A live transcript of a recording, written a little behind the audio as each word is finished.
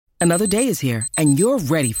Another day is here, and you're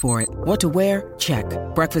ready for it. What to wear? Check.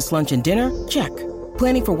 Breakfast, lunch, and dinner? Check.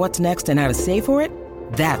 Planning for what's next and how to save for it?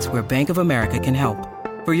 That's where Bank of America can help.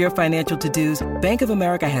 For your financial to-dos, Bank of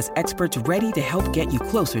America has experts ready to help get you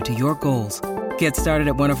closer to your goals. Get started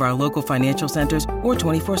at one of our local financial centers or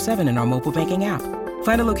 24/7 in our mobile banking app.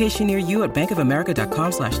 Find a location near you at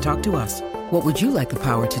bankofamerica.com/talktous. What would you like the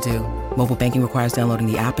power to do? Mobile banking requires downloading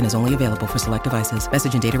the app and is only available for select devices.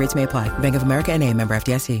 Message and data rates may apply. Bank of America N.A., member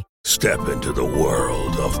FDIC. Step into the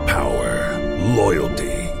world of power,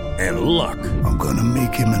 loyalty, and luck. I'm gonna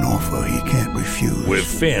make him an offer he can't refuse. With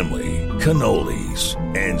family, cannolis,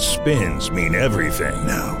 and spins mean everything.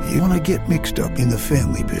 Now, you wanna get mixed up in the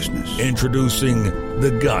family business. Introducing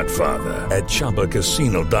The Godfather at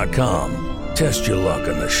ChumbaCasino.com. Test your luck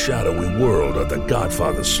in the shadowy world of The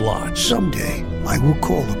Godfather slot. Someday, I will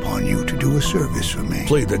call upon you to do a service for me.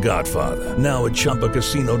 Play The Godfather, now at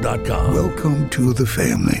ChumbaCasino.com. Welcome to the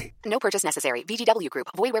family. No purchase necessary. VGW Group.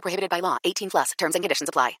 Void where prohibited by law. 18+. Terms and conditions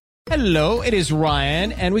apply. Hello, it is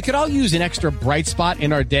Ryan, and we could all use an extra bright spot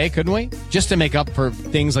in our day, couldn't we? Just to make up for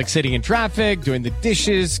things like sitting in traffic, doing the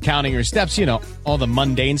dishes, counting your steps, you know, all the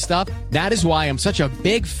mundane stuff. That is why I'm such a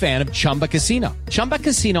big fan of Chumba Casino. Chumba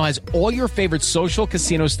Casino has all your favorite social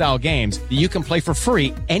casino-style games that you can play for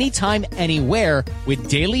free anytime, anywhere with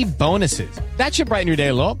daily bonuses. That should brighten your day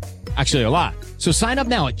a little. Actually, a lot. So sign up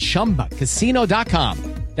now at ChumbaCasino.com.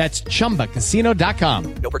 That's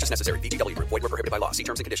ChumbaCasino.com. No purchase necessary. VGW Group. Void where prohibited by law. See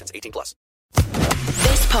terms and conditions. 18+.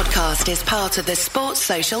 This podcast is part of the Sports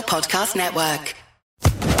Social Podcast Network.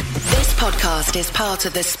 This podcast is part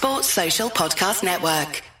of the Sports Social Podcast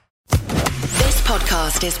Network. This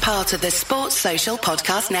podcast is part of the Sports Social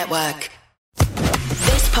Podcast Network.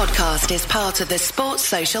 This podcast is part of the Sports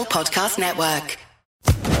Social Podcast Network.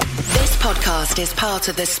 This podcast is part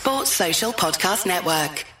of the Sports Social Podcast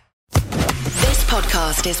Network. This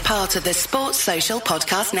podcast is part of the Sports Social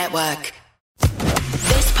Podcast Network.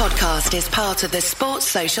 This podcast is part of the Sports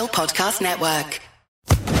Social Podcast Network.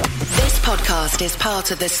 This podcast is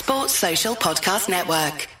part of the Sports Social Podcast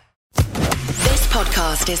Network. This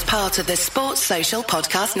podcast is part of the Sports Social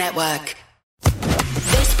Podcast Network.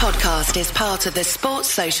 This podcast is part of the Sports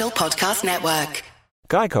Social Podcast Network.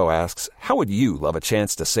 Geico asks, how would you love a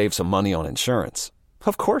chance to save some money on insurance?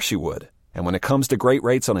 Of course you would. And when it comes to great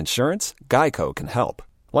rates on insurance, Geico can help.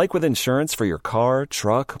 Like with insurance for your car,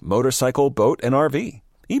 truck, motorcycle, boat, and RV.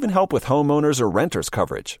 Even help with homeowners or renters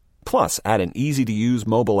coverage. Plus, add an easy-to-use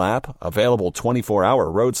mobile app, available 24-hour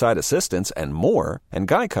roadside assistance, and more, and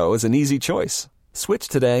Geico is an easy choice. Switch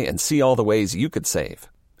today and see all the ways you could save.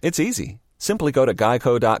 It's easy. Simply go to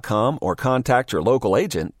geico.com or contact your local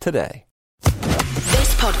agent today.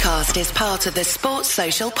 This podcast is part of the Sports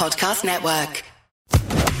Social Podcast Network.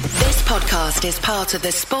 This podcast is part of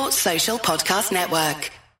the Sports Social Podcast Network.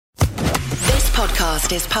 This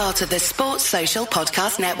podcast is part of the Sports Social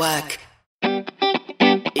Podcast Network.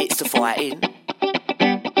 It's the fighting.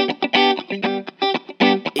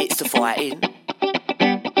 It's the fighting.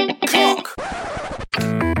 Clock.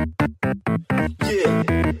 Yeah.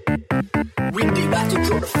 Windy, about to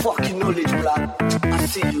drop the fucking knowledge, blood. I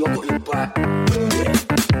see you, I got your back.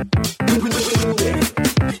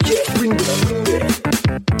 Yeah, windy.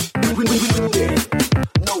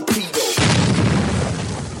 No pedo.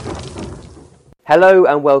 Hello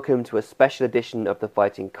and welcome to a special edition of The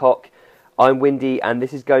Fighting Cock. I'm Windy and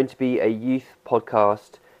this is going to be a youth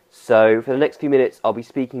podcast. So for the next few minutes I'll be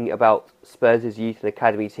speaking about Spurs' youth and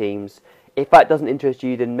academy teams. If that doesn't interest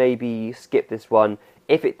you, then maybe skip this one.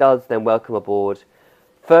 If it does, then welcome aboard.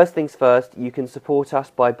 First things first, you can support us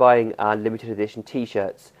by buying our limited edition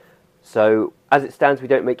t-shirts. So as it stands, we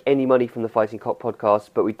don't make any money from the Fighting Cock podcast,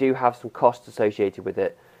 but we do have some costs associated with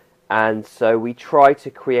it. And so we try to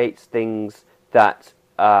create things that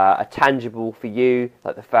are tangible for you,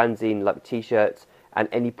 like the fanzine, like the t-shirts, and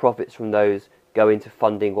any profits from those go into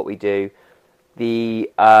funding what we do. The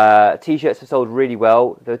t-shirts have sold really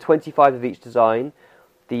well. There are 25 of each design.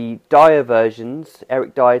 The Dyer versions,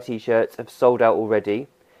 Eric Dyer t-shirts, have sold out already.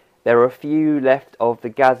 There are a few left of the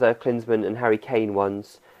Gaza, Klinsmann and Harry Kane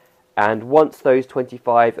ones. And once those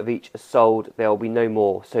 25 of each are sold, there will be no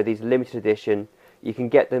more. So these are limited edition. You can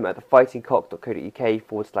get them at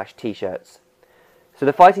thefightingcock.co.uk/t-shirts. So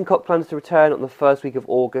the Fighting Cock plans to return on the first week of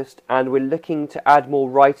August, and we're looking to add more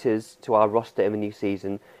writers to our roster in the new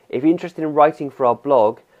season. If you're interested in writing for our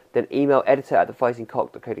blog, then email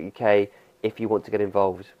editor@thefightingcock.co.uk if you want to get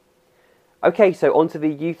involved. Okay, so on to the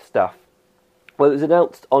youth stuff. Well, it was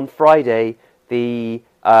announced on Friday the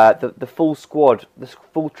the full squad, the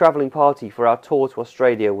full travelling party for our tour to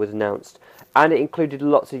Australia was announced, and it included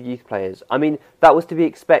lots of youth players. I mean, that was to be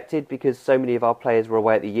expected because so many of our players were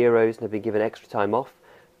away at the Euros and have been given extra time off,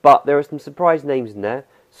 but there are some surprise names in there.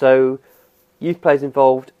 So, youth players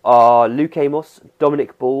involved are Luke Amos,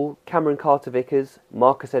 Dominic Ball, Cameron Carter-Vickers,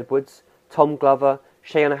 Marcus Edwards, Tom Glover,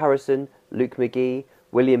 Shayan Harrison, Luke McGee,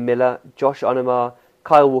 William Miller, Josh Onomar,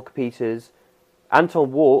 Kyle Walker-Peters,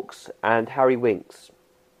 Anton Walks and Harry Winks.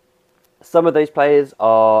 Some of those players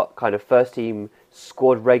are kind of first-team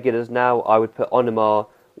squad regulars now. I would put Onomar,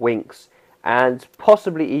 Winks, and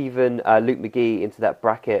possibly even Luke McGee into that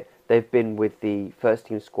bracket. They've been with the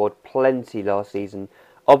first-team squad plenty last season.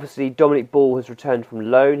 Obviously, Dominic Ball has returned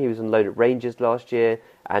from loan. He was on loan at Rangers last year,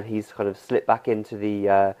 and he's kind of slipped back into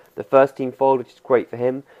the first-team fold, which is great for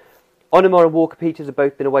him. Onomar and Walker-Peters have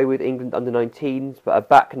both been away with England under-19s, but are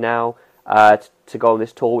back now to go on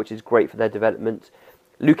this tour, which is great for their development.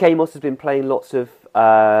 Luke Amos has been playing lots of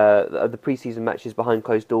the pre-season matches behind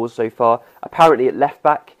closed doors so far. Apparently at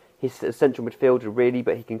left-back, he's a central midfielder really,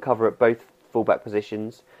 but he can cover at both full-back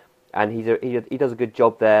positions. And he does a good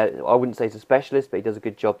job there. I wouldn't say he's a specialist, but he does a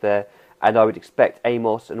good job there. And I would expect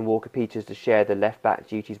Amos and Walker-Peters to share the left-back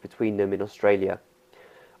duties between them in Australia.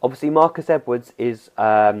 Obviously, Marcus Edwards is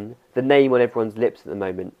the name on everyone's lips at the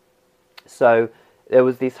moment. So there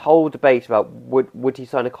was this whole debate about would he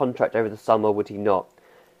sign a contract over the summer, would he not?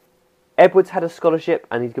 Edwards had a scholarship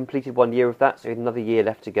and he's completed 1 year of that, so he had another year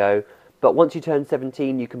left to go. But once you turn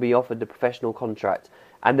 17, you can be offered a professional contract.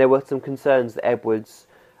 And there were some concerns that Edwards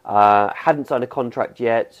hadn't signed a contract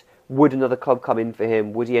yet. Would another club come in for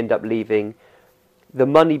him? Would he end up leaving? The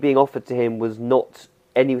money being offered to him was not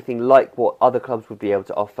anything like what other clubs would be able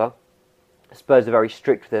to offer. Spurs are very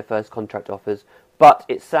strict with their first contract offers. But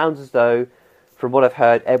it sounds as though, from what I've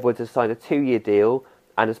heard, Edwards has signed a 2-year deal.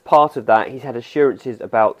 And as part of that, he's had assurances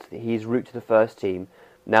about his route to the first team.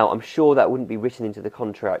 Now, I'm sure that wouldn't be written into the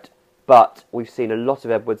contract, but we've seen a lot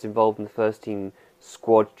of Edwards involved in the first team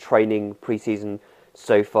squad training pre-season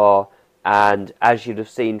so far. And as you'd have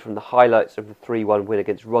seen from the highlights of the 3-1 win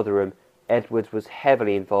against Rotherham, Edwards was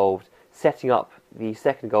heavily involved, setting up the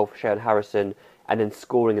second goal for Shayan Harrison and then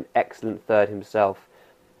scoring an excellent third himself.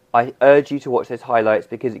 I urge you to watch those highlights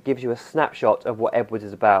because it gives you a snapshot of what Edwards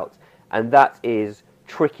is about, and that is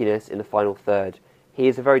trickiness in the final third. He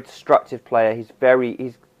is a very destructive player.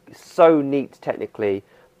 He's so neat technically,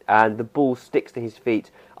 and the ball sticks to his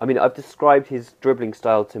feet. I mean, I've described his dribbling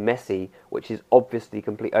style to Messi, which is obviously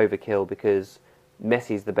complete overkill because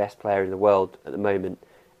Messi is the best player in the world at the moment,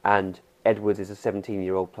 and Edwards is a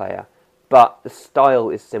 17-year-old player. But the style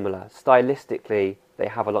is similar. Stylistically, they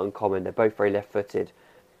have a lot in common. They're both very left-footed.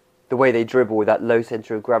 The way they dribble with that low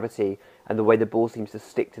centre of gravity and the way the ball seems to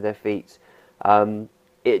stick to their feet.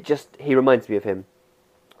 He reminds me of him.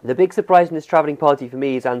 The big surprise in this travelling party for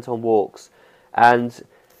me is Anton Walks. And,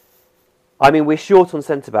 I mean, we're short on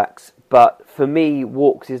centre-backs, but for me,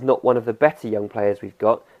 Walks is not one of the better young players we've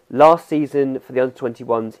got. Last season, for the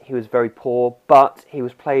under-21s, he was very poor, but he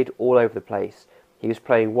was played all over the place. He was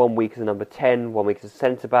playing 1 week as a number 10, 1 week as a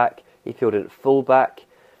centre-back, he fielded at full-back.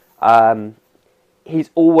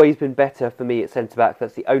 He's always been better for me at centre-back.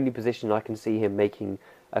 That's the only position I can see him making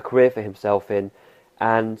a career for himself in.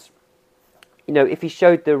 And, you know, if he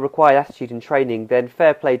showed the required attitude in training, then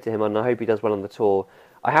fair play to him, and I hope he does well on the tour.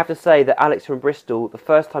 I have to say that Alex from Bristol, the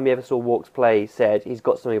first time he ever saw Walks play, said he's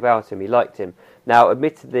got something about him, he liked him. Now,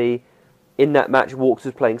 admittedly, in that match, Walks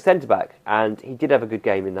was playing centre-back, and he did have a good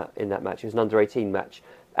game in that match. It was an under-18 match,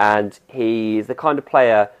 and he's the kind of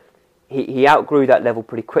player, he outgrew that level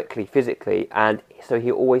pretty quickly physically, and so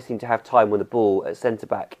he always seemed to have time on the ball at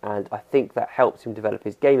centre-back, and I think that helped him develop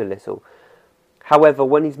his game a little. However,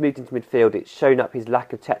 when he's moved into midfield, it's shown up his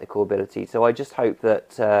lack of technical ability. So I just hope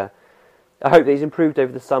that he's improved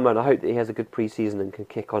over the summer, and I hope that he has a good pre-season and can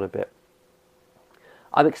kick on a bit.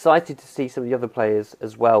 I'm excited to see some of the other players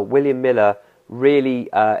as well. William Miller really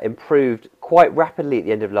improved quite rapidly at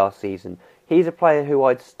the end of last season. He's a player who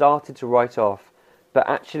I'd started to write off, but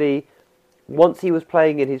actually, once he was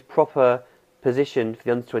playing in his proper position for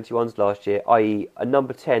the under-21s last year, i.e. a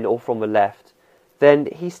number 10 or from the left, then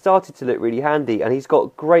he started to look really handy, and he's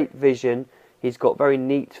got great vision, he's got very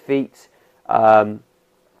neat feet,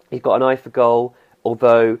 he's got an eye for goal,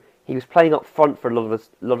 although he was playing up front for a lot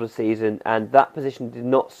of the season, and that position did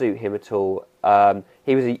not suit him at all.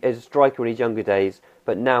 He was a striker in his younger days,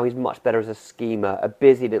 but now he's much better as a schemer, a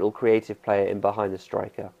busy little creative player in behind the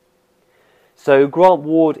striker. So Grant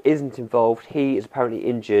Ward isn't involved, he is apparently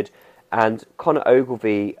injured, and Connor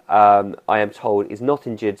Ogilvie, I am told, is not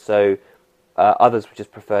injured, so others would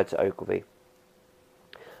just prefer to Ogilvie.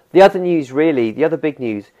 The other news, really, the other big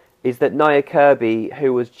news, is that Nia Kirby,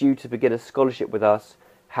 who was due to begin a scholarship with us,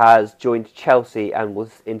 has joined Chelsea and will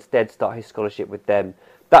instead start his scholarship with them.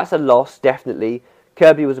 That's a loss, definitely.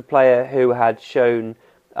 Kirby was a player who had shown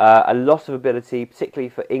a lot of ability, particularly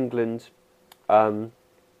for England.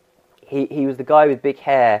 He was the guy with big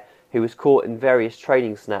hair who was caught in various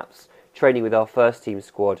training snaps, training with our first team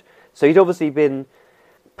squad. So he'd obviously been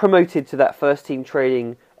promoted to that first team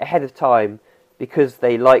training ahead of time because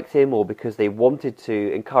they liked him or because they wanted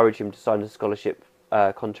to encourage him to sign a scholarship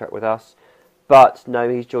contract with us. But no,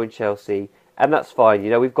 he's joined Chelsea, and that's fine. You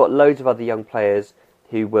know, we've got loads of other young players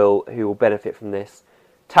who will benefit from this.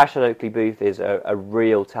 Tashan Oakley-Booth is a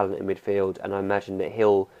real talent in midfield, and I imagine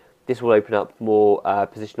that this will open up more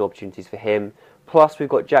positional opportunities for him. Plus, we've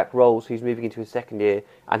got Jack Rolls, who's moving into his second year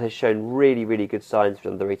and has shown really, really good signs for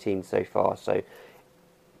under 18 so far. So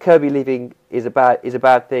Kirby leaving is a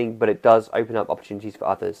bad thing, but it does open up opportunities for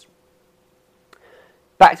others.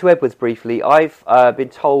 Back to Edwards briefly. I've been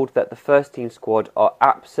told that the first team squad are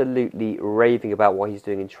absolutely raving about what he's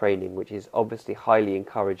doing in training, which is obviously highly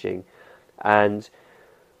encouraging. And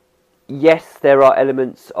yes, there are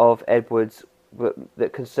elements of Edwards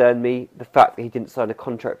that concern me. The fact that he didn't sign a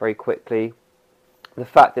contract very quickly. The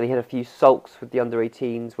fact that he had a few sulks with the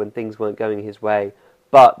under-18s when things weren't going his way.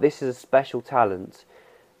 But this is a special talent,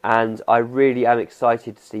 and I really am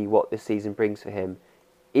excited to see what this season brings for him.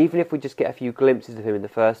 Even if we just get a few glimpses of him in the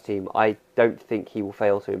first team, I don't think he will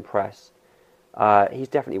fail to impress. He's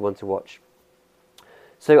definitely one to watch.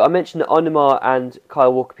 So I mentioned that Onomah and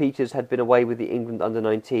Kyle Walker-Peters had been away with the England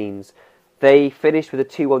under-19s. They finished with a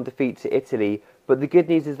 2-1 defeat to Italy, but the good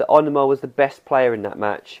news is that Onomah was the best player in that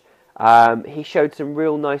match. He showed some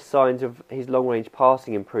real nice signs of his long-range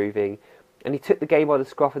passing improving, and he took the game by the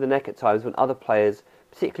scruff of the neck at times when other players,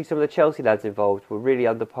 particularly some of the Chelsea lads involved, were really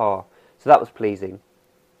under par. So that was pleasing.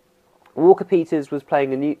 Walker-Peters was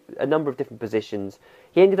playing a number of different positions.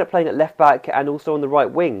 He ended up playing at left-back and also on the right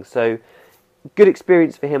wing, so good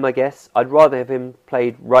experience for him, I guess. I'd rather have him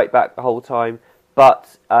played right-back the whole time,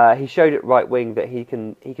 but he showed at right wing that he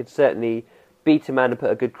can certainly beat a man and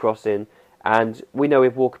put a good cross in. And we know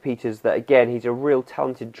with Walker-Peters that, again, he's a real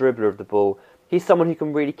talented dribbler of the ball. He's someone who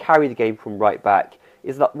can really carry the game from right-back.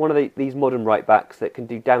 He's like one of these modern right-backs that can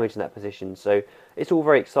do damage in that position. So it's all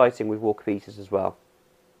very exciting with Walker-Peters as well.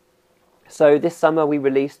 So this summer we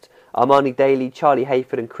released Armani Daly, Charlie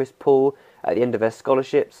Hayford and Chris Paul at the end of their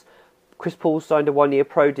scholarships. Chris Paul signed a one-year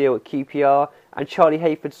pro deal at QPR, and Charlie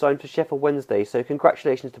Hayford signed for Sheffield Wednesday. So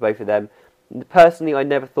congratulations to both of them. Personally, I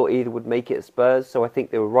never thought either would make it at Spurs, so I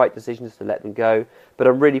think they were right decisions to let them go. But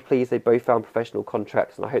I'm really pleased they both found professional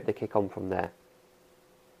contracts, and I hope they kick on from there.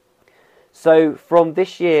 So from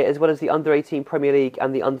this year, as well as the Under-18 Premier League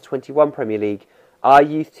and the Under-21 Premier League, our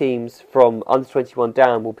youth teams from Under-21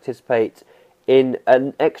 down will participate in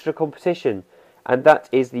an extra competition, and that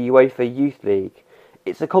is the UEFA Youth League.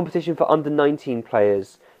 It's a competition for Under-19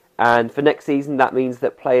 players, and for next season that means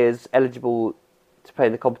that players eligible to play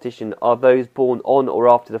in the competition are those born on or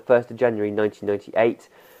after the 1st of January 1998.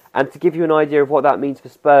 And to give you an idea of what that means for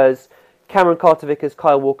Spurs, Cameron Carter-Vickers,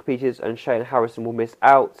 Kyle Walker-Peters and Shane Harrison will miss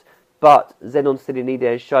out, but Zenon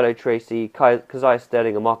Stylianides, Shiloh Tracy, Keziah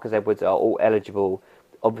Sterling and Marcus Edwards are all eligible.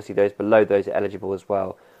 Obviously those below those are eligible as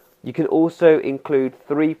well. You can also include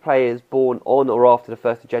 3 players born on or after the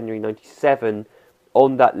 1st of January 1997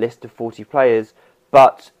 on that list of 40 players,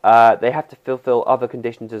 but they have to fulfil other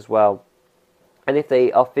conditions as well. And if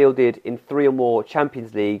they are fielded in 3 or more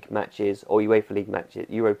Champions League matches, or Europa League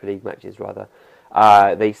matches rather,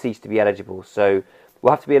 they cease to be eligible. So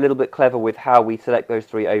we'll have to be a little bit clever with how we select those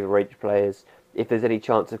 3 overage players. If there's any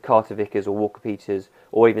chance of Carter-Vickers or Walker-Peters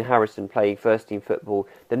or even Harrison playing first team football,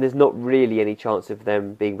 then there's not really any chance of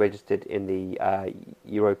them being registered in the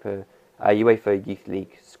UEFA Youth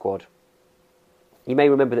League squad. You may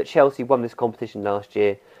remember that Chelsea won this competition last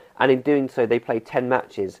year, and in doing so they played 10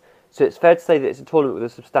 matches. So it's fair to say that it's a tournament with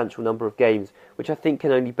a substantial number of games, which I think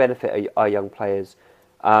can only benefit our young players.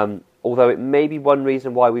 Although it may be one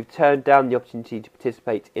reason why we've turned down the opportunity to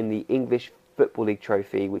participate in the English Football League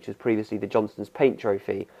trophy, which was previously the Johnston's Paint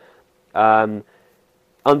trophy.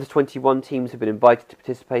 Under-21 teams have been invited to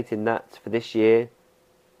participate in that for this year,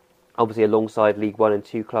 obviously alongside League 1 and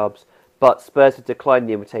 2 clubs, but Spurs have declined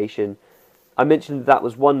the invitation. I mentioned that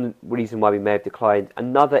was one reason why we may have declined.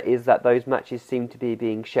 Another is that those matches seem to be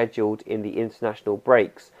being scheduled in the international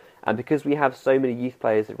breaks, and because we have so many youth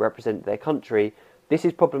players that represent their country, this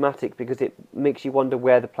is problematic because it makes you wonder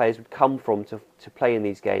where the players would come from to play in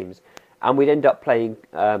these games. And we'd end up playing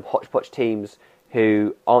hodgepodge teams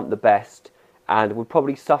who aren't the best and would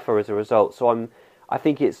probably suffer as a result. So I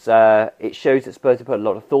think it shows that Spurs have put a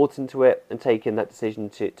lot of thought into it and taken that decision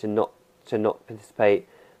to not participate.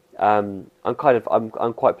 I'm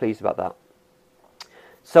quite pleased about that.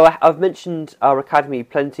 So I've mentioned our academy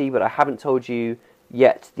plenty, but I haven't told you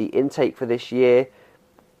yet the intake for this year.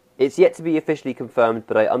 It's yet to be officially confirmed,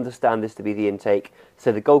 but I understand this to be the intake.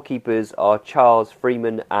 So the goalkeepers are Charles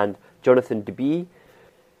Freeman and Jonathan Deby.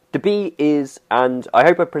 Deby is, and I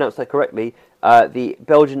hope I pronounced that correctly, the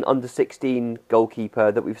Belgian under-16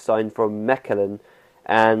 goalkeeper that we've signed from Mechelen.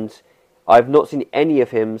 And I've not seen any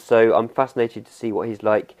of him, so I'm fascinated to see what he's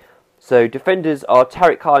like. So defenders are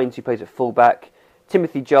Tariq Hines, who plays at fullback,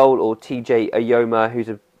 Timothy Joel or TJ Ayoma, who's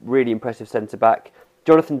a really impressive centre-back,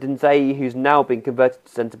 Jonathan Dinzei, who's now been converted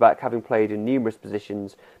to centre-back, having played in numerous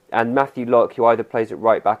positions, and Matthew Locke, who either plays at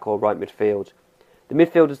right-back or right midfield. The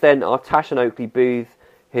midfielders then are Tashan Oakley-Booth,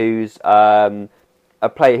 who's a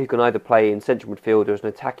player who can either play in central midfield or as an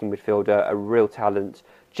attacking midfielder, a real talent.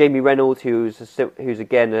 Jamie Reynolds, who's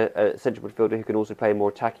again a central midfielder who can also play a more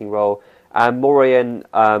attacking role, and Morian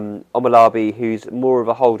Omalabi, who's more of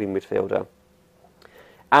a holding midfielder.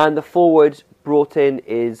 And the forward brought in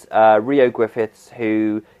is Rio Griffiths,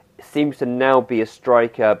 who seems to now be a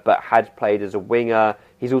striker but had played as a winger.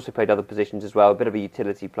 He's also played other positions as well, a bit of a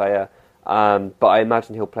utility player, but I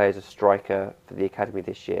imagine he'll play as a striker for the academy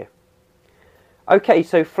this year. Okay,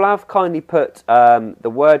 so Flav kindly put the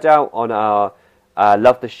word out on our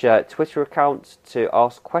Love the Shirt Twitter account to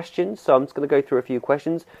ask questions, so I'm just going to go through a few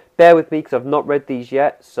questions. Bear with me because I've not read these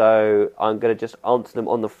yet, so I'm going to just answer them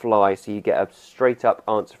on the fly so you get a straight up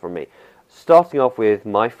answer from me. Starting off with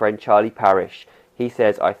my friend Charlie Parrish. He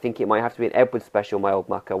says, I think it might have to be an Edwards special, my old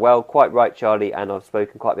mucker. Well, quite right, Charlie, and I've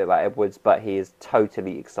spoken quite a bit about Edwards, but he is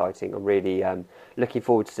totally exciting. I'm really looking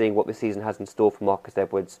forward to seeing what the season has in store for Marcus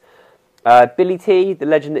Edwards. Billy T, the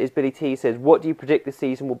legend that is Billy T, says, what do you predict the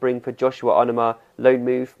season will bring for Joshua Onomah, loan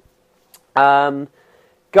move?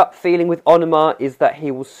 Gut feeling with Onomah is that he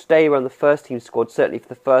will stay around the first team squad, certainly for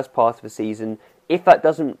the first part of the season. If that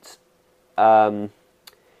doesn't...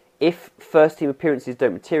 if first team appearances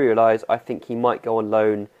don't materialise, I think he might go on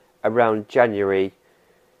loan around January,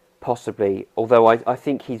 possibly. Although I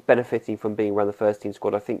think he's benefiting from being around the first team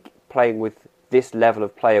squad. I think playing with this level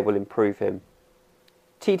of player will improve him.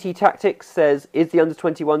 TT Tactics says, is the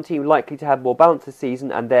under-21 team likely to have more balance this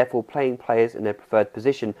season and therefore playing players in their preferred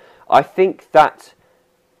position? I think that...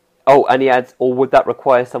 Oh, and he adds, or would that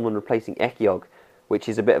require someone replacing Ekiog? Which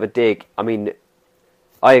is a bit of a dig. I mean,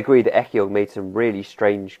 I agree that Ekiog made some really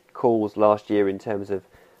strange calls last year in terms of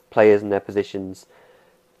players and their positions.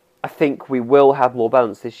 I think we will have more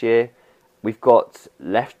balance this year. We've got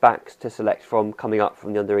left-backs to select from coming up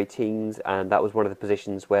from the under-18s, and that was one of the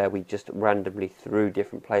positions where we just randomly threw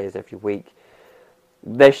different players every week.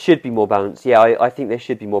 There should be more balance. Yeah, I think there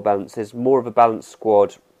should be more balance. There's more of a balanced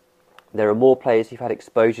squad. There are more players who've had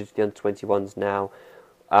exposure to the under-21s now.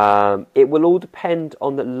 It will all depend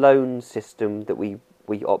on the loan system that we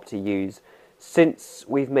opt to use. Since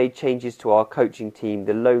we've made changes to our coaching team,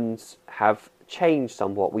 the loans have changed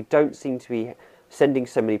somewhat. We don't seem to be sending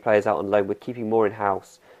so many players out on loan. We're keeping more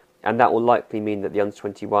in-house, and that will likely mean that the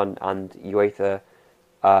under-21 and UEFA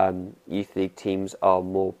Youth League teams are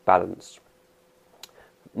more balanced.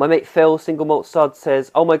 My mate Phil, Single Malt Sud,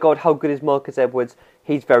 says, oh my god, how good is Marcus Edwards?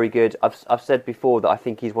 He's very good. I've said before that I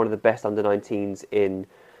think he's one of the best under-19s in,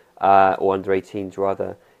 or under-18s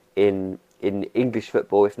rather, in English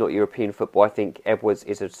football, if not European football. I think Edwards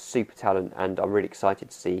is a super talent, and I'm really excited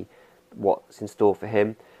to see what's in store for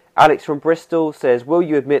him. Alex from Bristol says, will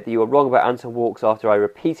you admit that you were wrong about Anton Walkes after I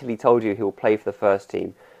repeatedly told you he will play for the first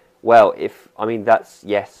team? Well,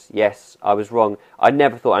 yes, I was wrong. I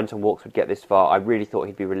never thought Anton Walkes would get this far. I really thought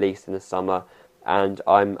he'd be released in the summer, and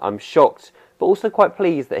I'm shocked, but also quite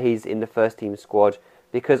pleased that he's in the first team squad,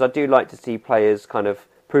 because I do like to see players kind of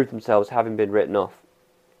prove themselves having been written off.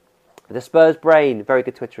 The Spurs Brain, very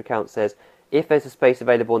good Twitter account, says, if there's a space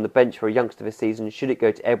available on the bench for a youngster this season, should it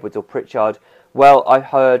go to Edwards or Pritchard? Well, I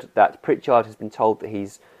heard that Pritchard has been told that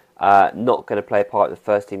he's not going to play a part of the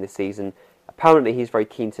first team this season. Apparently he's very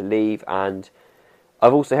keen to leave, and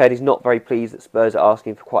I've also heard he's not very pleased that Spurs are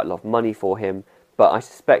asking for quite a lot of money for him, but I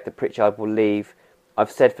suspect that Pritchard will leave.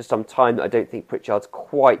 I've said for some time that I don't think Pritchard's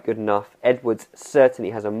quite good enough. Edwards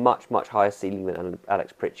certainly has a much, much higher ceiling than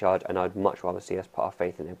Alex Pritchard, and I'd much rather see us put our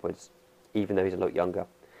faith in Edwards, even though he's a lot younger.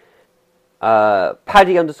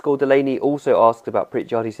 Paddy_Delaney also asks about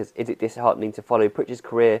Pritchard. He says, is it disheartening to follow Pritchard's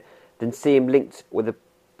career than see him linked with a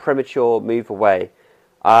premature move away?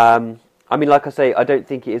 I mean, like I say, I don't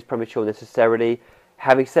think it is premature necessarily.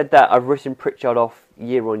 Having said that, I've written Pritchard off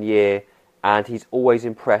year on year, and he's always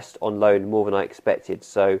impressed on loan more than I expected.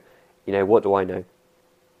 So, what do I know?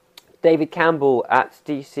 David Campbell at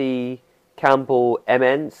DC Campbell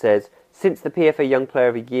MN says, since the PFA Young Player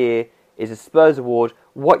of the Year is a Spurs award,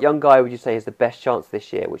 what young guy would you say has the best chance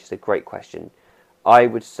this year? Which is a great question. I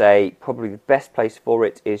would say probably the best place for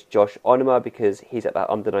it is Josh Onuma, because he's at that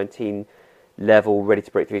under-19 level, ready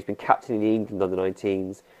to break through. He's been captaining the England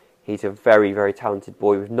under-19s. He's a very, very talented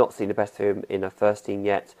boy. We've not seen the best of him in a first team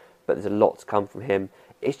yet, but there's a lot to come from him.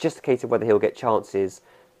 It's just a case of whether he'll get chances.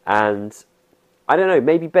 And I don't know,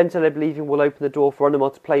 maybe Ben Taleb leaving will open the door for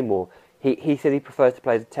Onuma to play more. He said he prefers to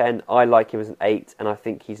play as a 10. I like him as an 8, and I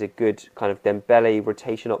think he's a good kind of Dembele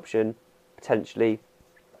rotation option, potentially.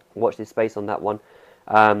 Watch this space on that one.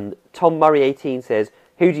 Tom Murray 18 says,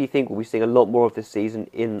 who do you think will be seeing a lot more of this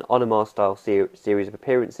season in Onuma style series of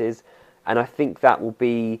appearances? And I think that will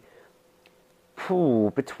be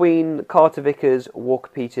between Carter Vickers,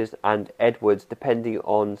 Walker Peters and Edwards, depending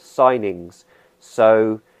on signings.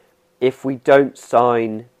 So if we don't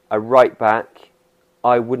sign a right back,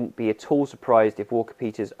 I wouldn't be at all surprised if Walker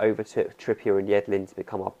Peters overtook Trippier and Yedlin to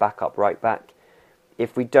become our backup right back.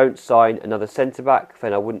 If we don't sign another centre back,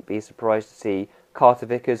 then I wouldn't be surprised to see Carter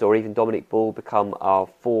Vickers or even Dominic Ball become our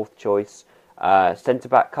fourth choice centre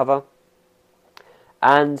back cover.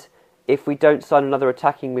 And if we don't sign another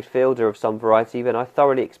attacking midfielder of some variety, then I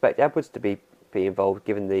thoroughly expect Edwards to be involved,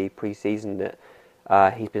 given the pre-season that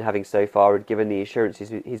he's been having so far and given the assurances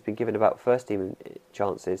he's been given about first team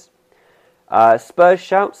chances. Spurs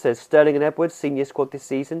Shout says Sterling and Edwards, senior squad this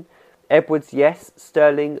season. Edwards, yes.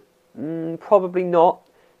 Sterling, probably not.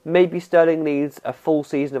 Maybe Sterling needs a full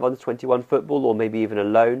season of under-21 football, or maybe even a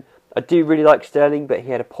loan. I do really like Sterling, but he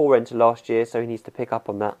had a poor end to last year, so he needs to pick up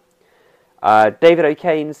on that. David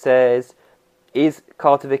O'Kane says, is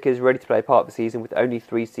Carter Vickers ready to play a part of the season with only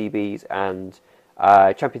 3 CBs and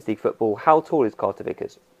Champions League football? How tall is Carter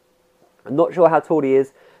Vickers? I'm not sure how tall he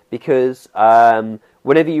is, because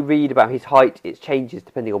whenever you read about his height, it changes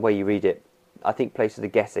depending on where you read it. I think places are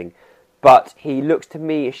guessing. But he looks to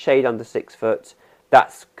me a shade under 6 foot.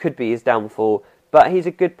 That could be his downfall. But he's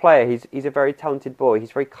a good player. He's a very talented boy.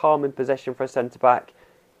 He's very calm in possession for a centre-back.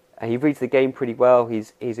 He reads the game pretty well.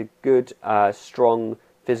 He's a good, strong,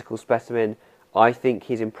 physical specimen. I think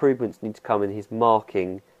his improvements need to come in his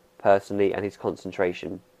marking, personally, and his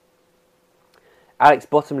concentration. Alex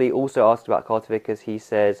Bottomley also asked about Carter Vickers. He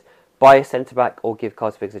says, buy a centre-back or give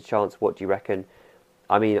Carter Vickers a chance. What do you reckon?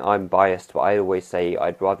 I mean, I'm biased, but I always say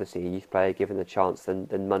I'd rather see a youth player given the chance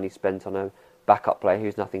than money spent on a backup player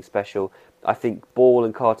who's nothing special. I think Ball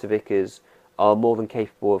and Carter Vickers are more than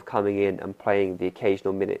capable of coming in and playing the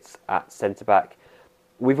occasional minutes at centre-back.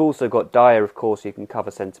 We've also got Dyer, of course, who can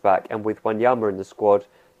cover centre-back, and with Wanyama in the squad,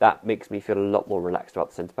 that makes me feel a lot more relaxed about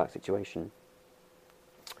the centre-back situation.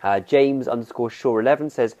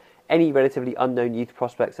 James_Shaw11 says, any relatively unknown youth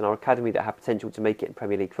prospects in our academy that have potential to make it in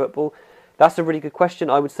Premier League football? That's a really good question.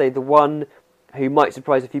 I would say the one who might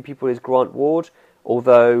surprise a few people is Grant Ward,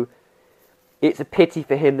 although it's a pity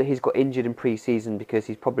for him that he's got injured in pre-season, because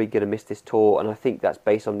he's probably going to miss this tour, and I think that's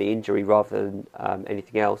based on the injury rather than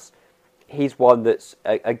anything else. He's one that's,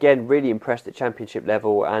 again, really impressed at championship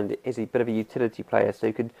level and is a bit of a utility player, so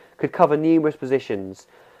he could cover numerous positions.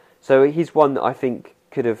 So he's one that I think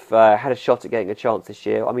could have had a shot at getting a chance this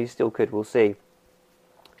year. I mean, he still could, we'll see.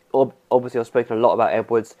 Obviously, I've spoken a lot about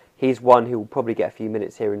Edwards. He's one who will probably get a few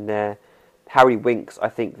minutes here and there. Harry Winks, I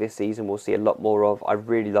think this season we'll see a lot more of. I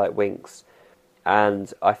really like Winks.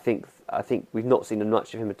 And I think we've not seen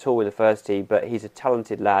much of him at all in the first team, but he's a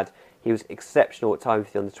talented lad. He was exceptional at times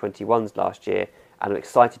with the under-21s last year, and I'm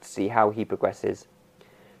excited to see how he progresses.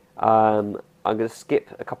 I'm going to skip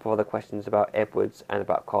a couple of other questions about Edwards and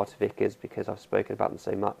about Carter Vickers because I've spoken about them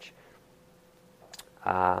so much.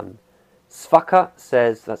 Svaka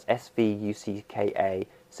says, that's SVUCKA,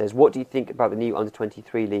 says, what do you think about the new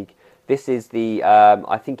under-23 league? This is the,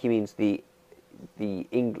 I think he means the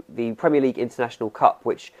Premier League International Cup,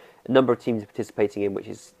 which a number of teams are participating in, which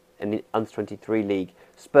is an under-23 league.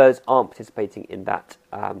 Spurs aren't participating in that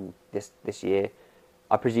this year,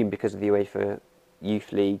 I presume because of the UEFA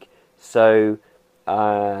Youth League. So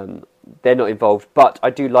they're not involved. But I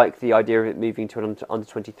do like the idea of it moving to an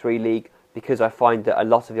under-23 league, because I find that a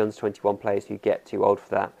lot of the under-21 players who get too old for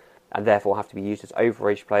that and therefore have to be used as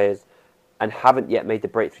overage players and haven't yet made the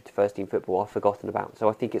breakthrough to first team football are forgotten about. So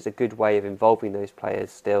I think it's a good way of involving those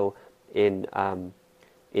players still in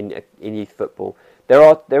youth football.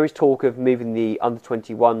 There is talk of moving the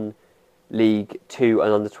under-21 league to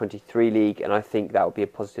an under-23 league, and I think that would be a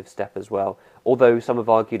positive step as well. Although some have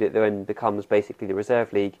argued it then becomes basically the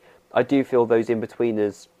reserve league, I do feel those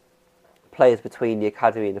in-betweeners, players between the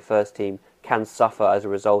academy and the first team, can suffer as a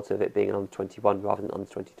result of it being an under-21 rather than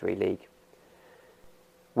under-23 league.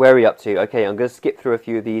 Where are we up to? Okay, I'm going to skip through a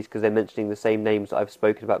few of these because they're mentioning the same names that I've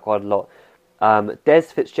spoken about quite a lot. Des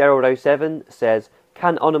Fitzgerald 07 says,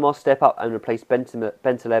 can Onomos step up and replace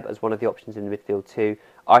Bentaleb as one of the options in the midfield too?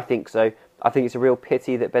 I think so. I think it's a real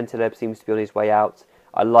pity that Bentaleb seems to be on his way out.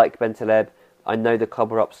 I like Bentaleb. I know the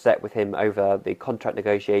club were upset with him over the contract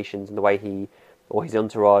negotiations and the way he or his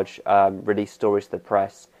entourage released stories to the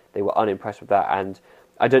press. They were unimpressed with that, and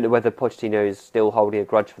I don't know whether Pochettino is still holding a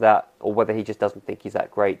grudge for that or whether he just doesn't think he's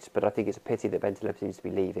that great, but I think it's a pity that Bentaleb seems to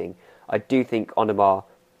be leaving. I do think Onomar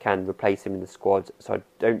can replace him in the squad, so I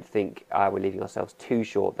don't think we're leaving ourselves too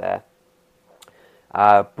short there.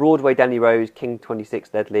 Broadway Danny Rose,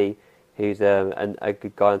 King26 Ledley, who's a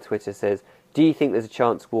good guy on Twitter, says, do you think there's a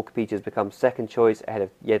chance Walker-Peters becomes second choice ahead of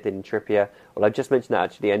Yedlin and Trippier? Well, I just mentioned that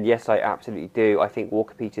actually, and yes, I absolutely do. I think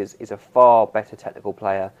Walker-Peters is a far better technical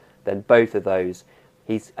player than both of those.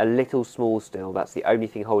 He's a little small still, that's the only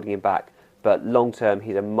thing holding him back, but long term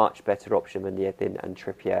he's a much better option than Yedlin and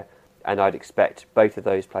Trippier, and I'd expect both of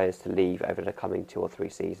those players to leave over the coming 2 or 3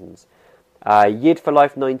 seasons. Yid for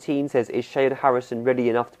Life 19 says, is Shane Harrison really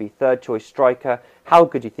enough to be third choice striker? How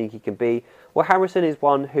good do you think he can be? Well, Harrison is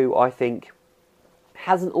one who I think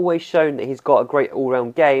hasn't always shown that he's got a great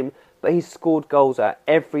all-round game, but he's scored goals at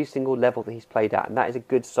every single level that he's played at, and that is a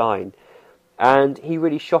good sign. And he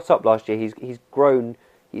really shot up last year. He's grown.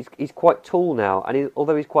 He's quite tall now, and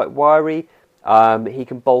although he's quite wiry, he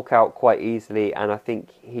can bulk out quite easily, and I think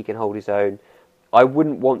he can hold his own. I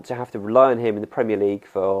wouldn't want to have to rely on him in the Premier League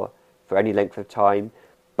for any length of time,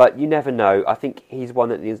 but you never know. I think he's one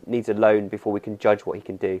that needs a loan before we can judge what he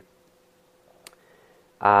can do.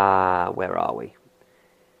 Where are we?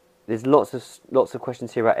 There's lots of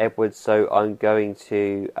questions here about Edwards, so I'm going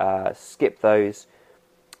to skip those.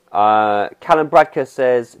 Callum Bradker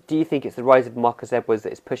says, do you think it's the rise of Marcus Edwards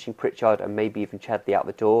that is pushing Pritchard and maybe even Chadley out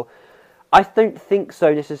the door? I don't think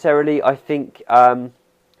so necessarily. I think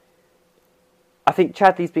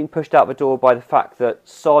Chadley's being pushed out the door by the fact that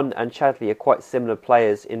Son and Chadley are quite similar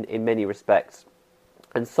players in many respects,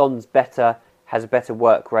 and Son's better, has a better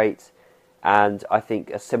work rate, and I think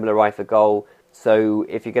a similar eye for goal. So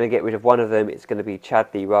if you're going to get rid of one of them, it's going to be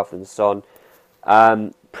Chadley rather than Son.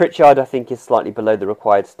 Pritchard, I think, is slightly below the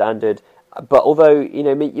required standard. But although,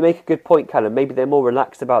 you make a good point, Callum, maybe they're more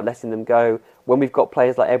relaxed about letting them go when we've got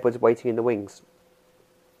players like Edwards waiting in the wings.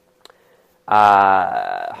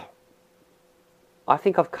 I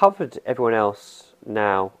think I've covered everyone else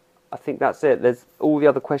now. I think that's it. There's all the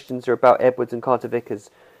other questions are about Edwards and Carter Vickers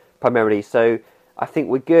primarily. So I think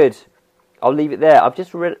we're good. I'll leave it there. I've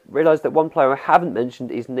just realised that one player I haven't mentioned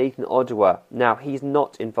is Nathan Oduwa. Now, he's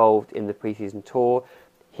not involved in the pre-season tour.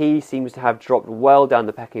 He seems to have dropped well down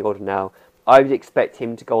the pecking order now. I would expect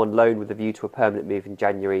him to go on loan with a view to a permanent move in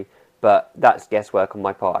January, but that's guesswork on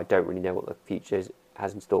my part. I don't really know what the future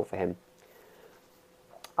has in store for him.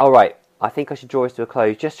 Alright, I think I should draw this to a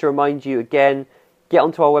close. Just to remind you again, get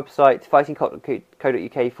onto our website,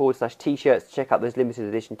 fightingcock.co.uk/t-shirts, to check out those limited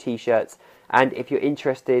edition t-shirts. And if you're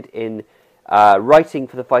interested in writing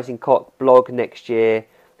for the Fighting Cock blog next year,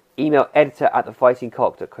 email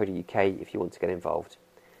editor@thefightingcock.co.uk if you want to get involved.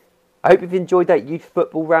 I hope you've enjoyed that youth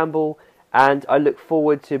football ramble, and I look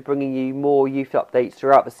forward to bringing you more youth updates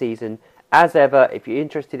throughout the season. As ever, if you're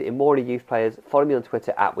interested in more youth players, follow me on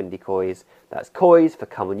Twitter @WindyCoys. That's Coys for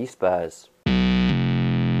Come On You Spurs.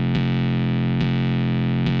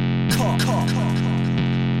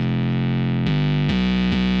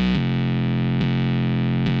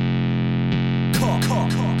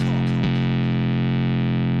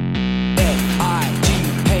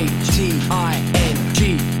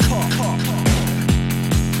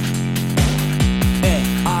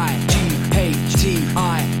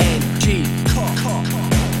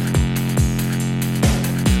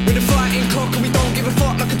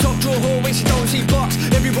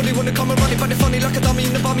 Everybody wanna come and run it, but they're funny like a dummy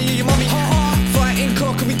in the bummy of your mummy. Fighting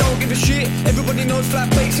cock and we don't give a shit. Everybody knows flat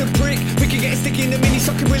bait's a prick. Vicky getting sticky in the mini,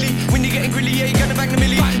 sucking willy. When you're getting grilly, yeah, you're gonna bang the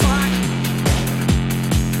millie. Bang, bang.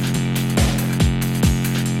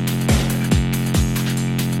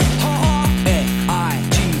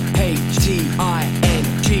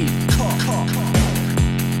 F-I-G-H-T-I-N-G. Cock.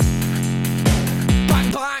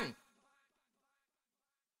 Bang, bang.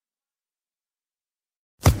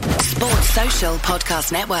 Sports Social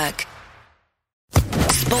Podcast Network.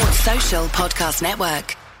 Sports Social Podcast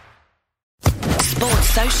Network. Sports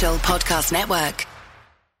Social Podcast Network.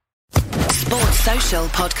 Sports Social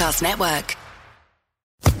Podcast Network.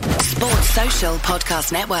 Sports Social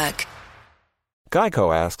Podcast Network.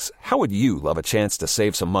 Geico asks, how would you love a chance to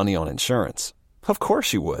save some money on insurance? Of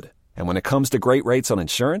course you would. And when it comes to great rates on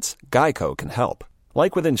insurance, Geico can help.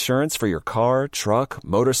 Like with insurance for your car, truck,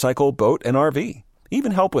 motorcycle, boat, and RV.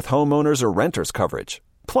 Even help with homeowners or renters coverage.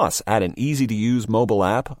 Plus, add an easy-to-use mobile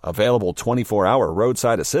app, available 24-hour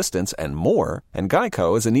roadside assistance, and more, and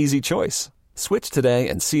Geico is an easy choice. Switch today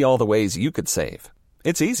and see all the ways you could save.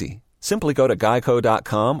 It's easy. Simply go to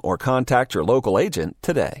geico.com or contact your local agent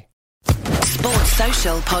today. Sports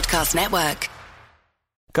Social Podcast Network.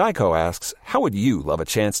 Geico asks, how would you love a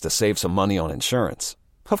chance to save some money on insurance?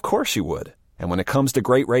 Of course you would. And when it comes to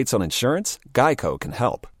great rates on insurance, Geico can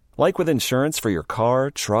help. Like with insurance for your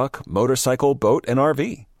car, truck, motorcycle, boat, and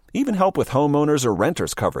RV. Even help with homeowners or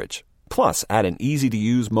renters coverage. Plus, add an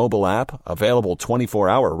easy-to-use mobile app, available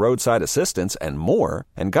 24-hour roadside assistance, and more,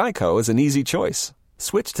 and Geico is an easy choice.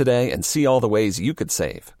 Switch today and see all the ways you could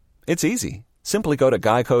save. It's easy. Simply go to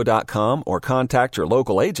geico.com or contact your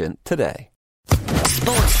local agent today.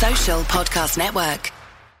 Sports Social Podcast Network.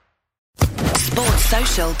 Sports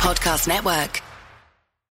Social Podcast Network.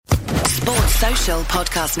 Sports Social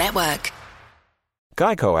Podcast Network.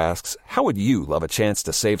 Geico asks, how would you love a chance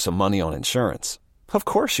to save some money on insurance? Of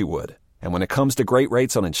course you would. And when it comes to great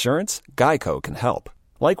rates on insurance, Geico can help.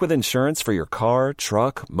 Like with insurance for your car,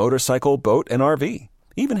 truck, motorcycle, boat, and RV.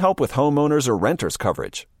 Even help with homeowners or renters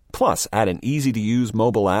coverage. Plus, add an easy-to-use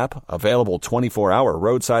mobile app, available 24-hour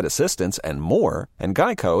roadside assistance, and more, and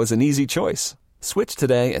Geico is an easy choice. Switch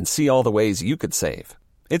today and see all the ways you could save.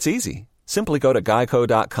 It's easy. Simply go to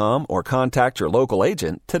geico.com or contact your local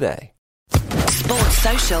agent today. Sports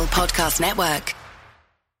Social Podcast Network.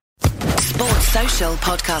 Sports Social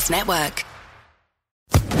Podcast Network.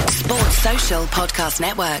 Sports Social Podcast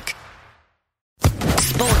Network.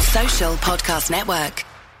 Sports Social Podcast Network.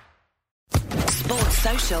 Sports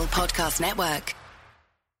Social Podcast Network.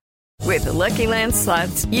 With the Lucky Land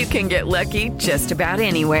Slots, you can get lucky just about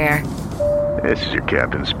anywhere. This is your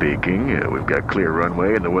captain speaking. We've got clear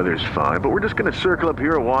runway and the weather's fine, but we're just going to circle up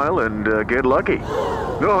here a while and get lucky.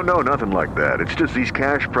 No, nothing like that. It's just these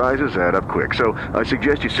cash prizes add up quick. So I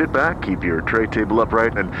suggest you sit back, keep your tray table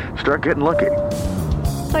upright, and start getting lucky.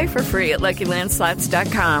 Play for free at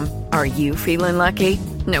LuckyLandSlots.com. Are you feeling lucky?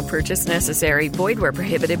 No purchase necessary. Void where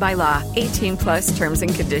prohibited by law. 18+ terms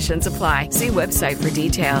and conditions apply. See website for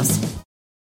details.